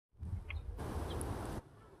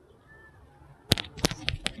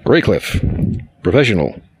Graycliff,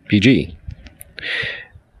 Professional, PG.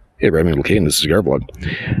 Hey, I'm Little K in this cigar blog.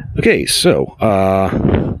 Okay, so,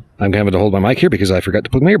 I'm having to hold my mic here because I forgot to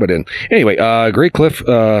plug my earbud in. Anyway,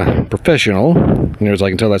 Graycliff, Professional, and as I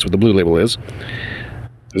can tell, that's what the blue label is.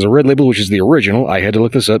 There's a red label, which is the original. I had to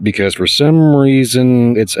look this up because for some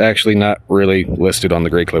reason, it's actually not really listed on the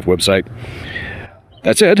Graycliff website.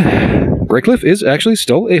 That said, Graycliff is actually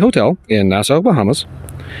still a hotel in Nassau, Bahamas,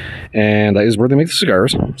 and that is where they make the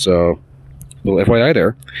cigars, so little FYI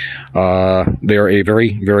there. They are a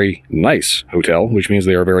very, very nice hotel, which means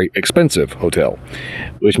they are a very expensive hotel,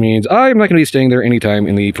 which means I'm not going to be staying there anytime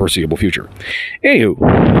in the foreseeable future.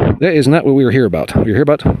 Anywho, that is not what we were here about. We were here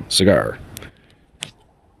about Cigar.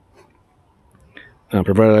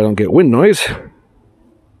 Provided I don't get wind noise.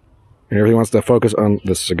 And everything wants to focus on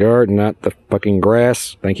the cigar, not the fucking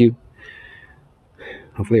grass. Thank you.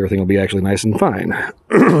 Hopefully everything will be actually nice and fine.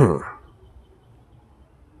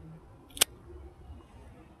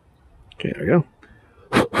 Okay, there we go.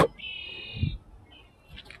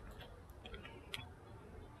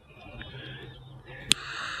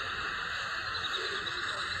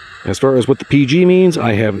 As far as what the PG means,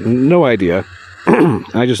 I have no idea.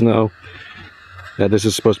 I just know that this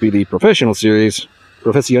is supposed to be the Professional series,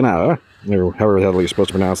 Proffesionale, or however the hell you're supposed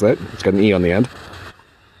to pronounce that. It's got an E on the end.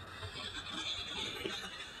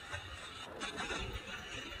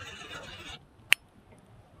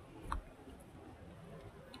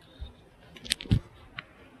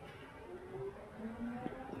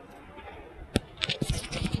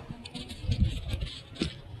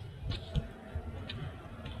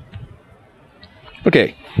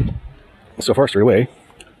 Okay, so far straight away,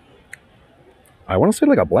 I want to say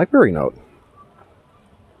like a blackberry note.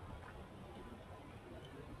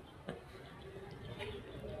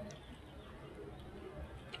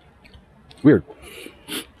 Weird.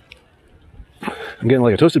 I'm getting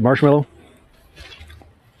like a toasted marshmallow.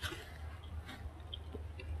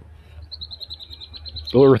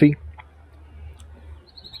 A little earthy.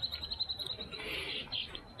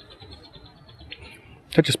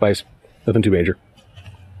 Touch of spice. Nothing too major.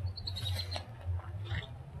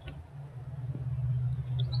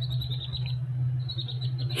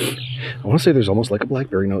 I want to say there's almost like a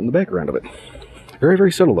blackberry note in the background of it. Very,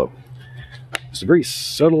 very subtle though. It's a very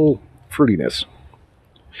subtle fruitiness.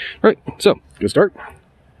 Right, so good start.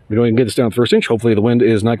 We're going to get this down the first inch. Hopefully the wind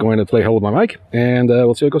is not going to play hell with my mic, and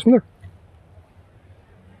we'll see how it goes from there.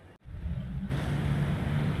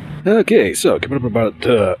 Okay, so coming up about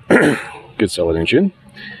good solid inch in.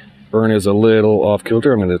 Burn is a little off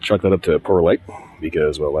kilter. I'm going to chuck that up to pour light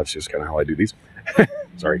because, well, that's just kind of how I do these.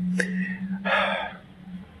 Sorry.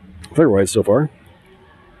 Flavor-wise so far,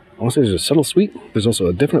 I want to say there's a subtle sweet. There's also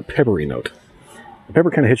a definite peppery note. The pepper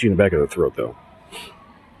kind of hits you in the back of the throat, though.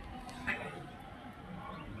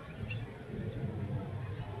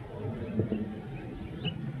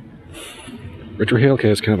 Retrohale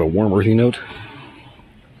has kind of a warm, earthy note.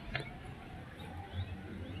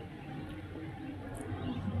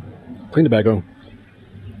 Plain tobacco.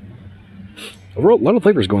 Overall, a lot of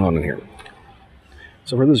flavors going on in here.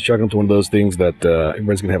 So far, this is chalking up to one of those things that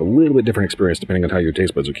everybody's going to have a little bit different experience depending on how your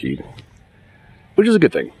taste buds are keyed. Which is a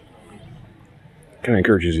good thing. Kind of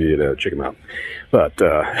encourages you to check them out. But,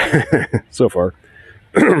 so far,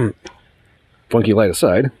 funky light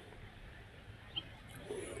aside,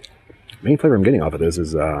 the main flavor I'm getting off of this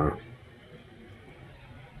is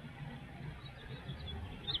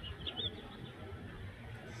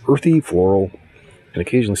earthy, floral, and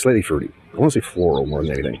occasionally slightly fruity. I want to say floral more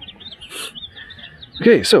than anything.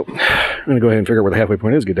 Okay, so I'm going to go ahead and figure out where the halfway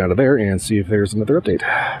point is, get down to there, and see if there's another update.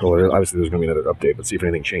 Well, obviously there's going to be another update, but see if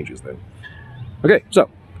anything changes then. Okay, so,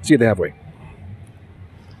 see you at the halfway.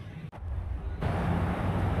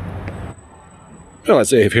 Well, I'd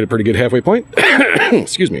say I've hit a pretty good halfway point.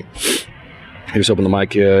 Excuse me. I just hoping the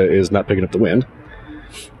mic is not picking up the wind.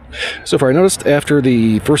 So far, I noticed after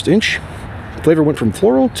the first inch, the flavor went from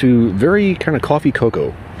floral to very kind of coffee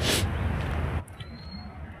cocoa.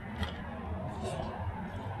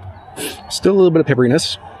 Still a little bit of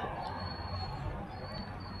pepperiness.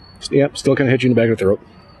 Yep, still kind of hits you in the back of the throat.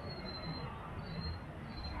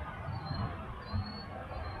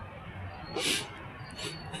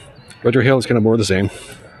 Retrohale is kind of more of the same.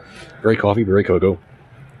 Very coffee, very cocoa.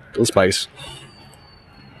 A little spice.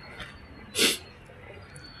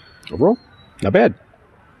 Overall, not bad.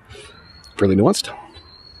 Fairly nuanced.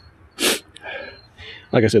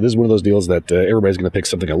 Like I said, this is one of those deals that everybody's going to pick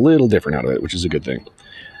something a little different out of it, which is a good thing.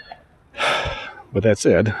 With that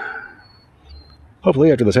said,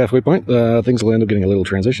 hopefully after this halfway point, things will end up getting a little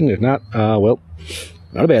transition. If not, well,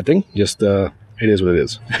 not a bad thing. Just, it is what it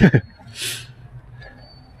is.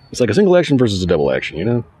 It's like a single action versus a double action, you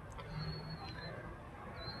know?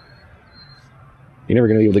 You're never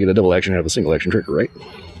going to be able to get a double action out of a single action trigger, right?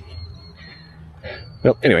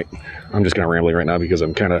 Well, anyway, I'm just kind of rambling right now because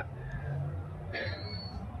I'm kind of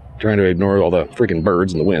trying to ignore all the freaking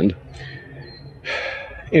birds and the wind.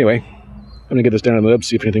 Anyway, I'm going to get this down on the nub,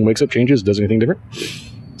 see if anything wakes up, changes, does anything different, see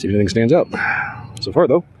if anything stands out. So far,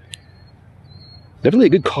 though, definitely a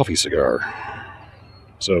good coffee cigar.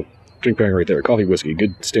 So, drink pairing right there. Coffee, whiskey,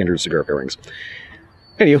 good standard cigar pairings.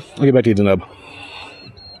 Anyway, I'll get back to you at the nub.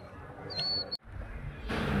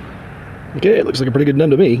 Okay, it looks like a pretty good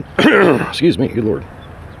nub to me. Excuse me, good lord.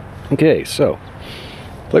 Okay, so,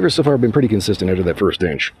 flavors so far have been pretty consistent after that first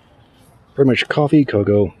inch. Pretty much coffee,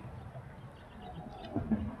 cocoa,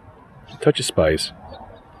 touch of spice.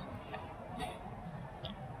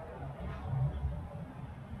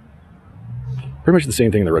 Pretty much the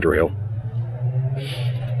same thing in the Red Rail.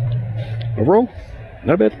 Overall,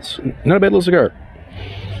 not a bad little cigar.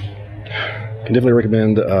 Can definitely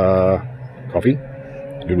recommend coffee,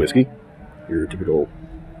 good whiskey, your typical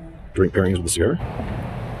drink pairings with a cigar,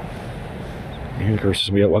 and of course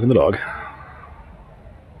somebody out walking the dog.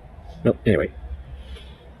 Well, anyway,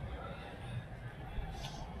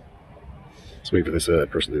 let's wait for this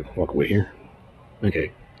person to walk away here.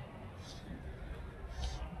 Okay.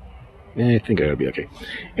 I think I ought to be okay.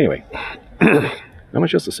 Anyway, not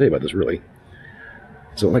much else to say about this, really.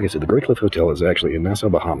 So, like I said, the Graycliff Hotel is actually in Nassau,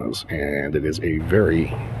 Bahamas, and it is a very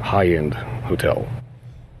high-end hotel.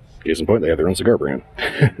 Case in point, they have their own cigar brand.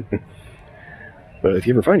 But if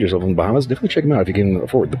you ever find yourself in the Bahamas, definitely check them out if you can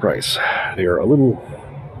afford the price. They are a little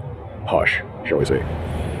posh, shall we say.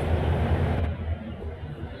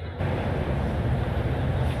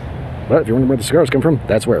 But if you're wondering where the cigars come from,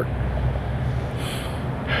 that's where.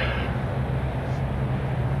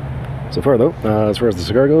 So far, though, as far as the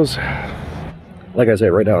cigar goes, like I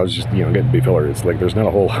said, right now it's just, getting to be filler. It's like there's not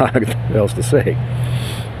a whole lot else to say.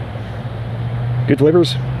 Good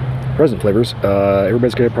flavors, present flavors.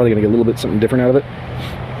 Everybody's probably going to get a little bit something different out of it.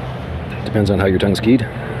 Depends on how your tongue's keyed.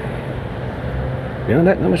 Beyond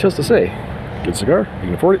that, not much else to say. Good cigar, you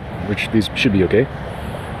can afford it, which these should be okay.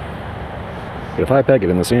 Get a 5-pack, get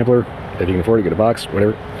in the sampler. If you can afford it, get a box,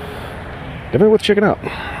 whatever. Definitely worth checking out.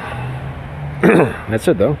 That's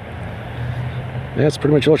it, though. That's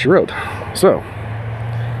pretty much all she wrote. So,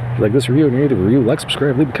 if you like this review and you need a review, like,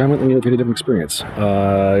 subscribe, leave a comment, let me know if you had a different experience.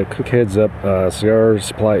 Quick heads up, cigar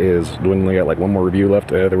supply is dwindling at like one more review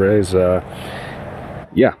left. Otherwise,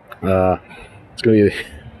 yeah, it's going to be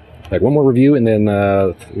like one more review, and then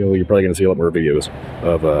you're probably going to see a lot more videos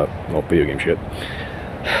of video game shit.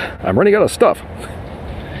 I'm running out of stuff.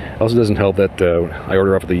 Also doesn't help that I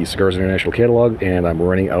order off of the Cigars International catalog, and I'm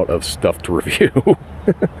running out of stuff to review.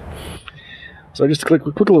 So just a quick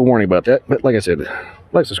little warning about that. But like I said,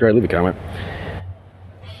 like, subscribe, leave a comment.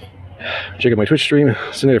 Check out my Twitch stream,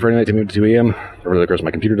 Sunday to Friday night, 10 to 2 a.m. Or of course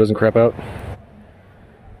my computer doesn't crap out.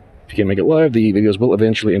 If you can't make it live, the videos will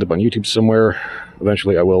eventually end up on YouTube somewhere.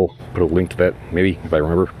 Eventually I will put a link to that, maybe, if I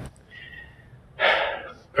remember.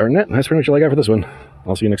 Other than that, that's pretty much all I got for this one.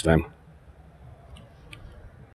 I'll see you next time.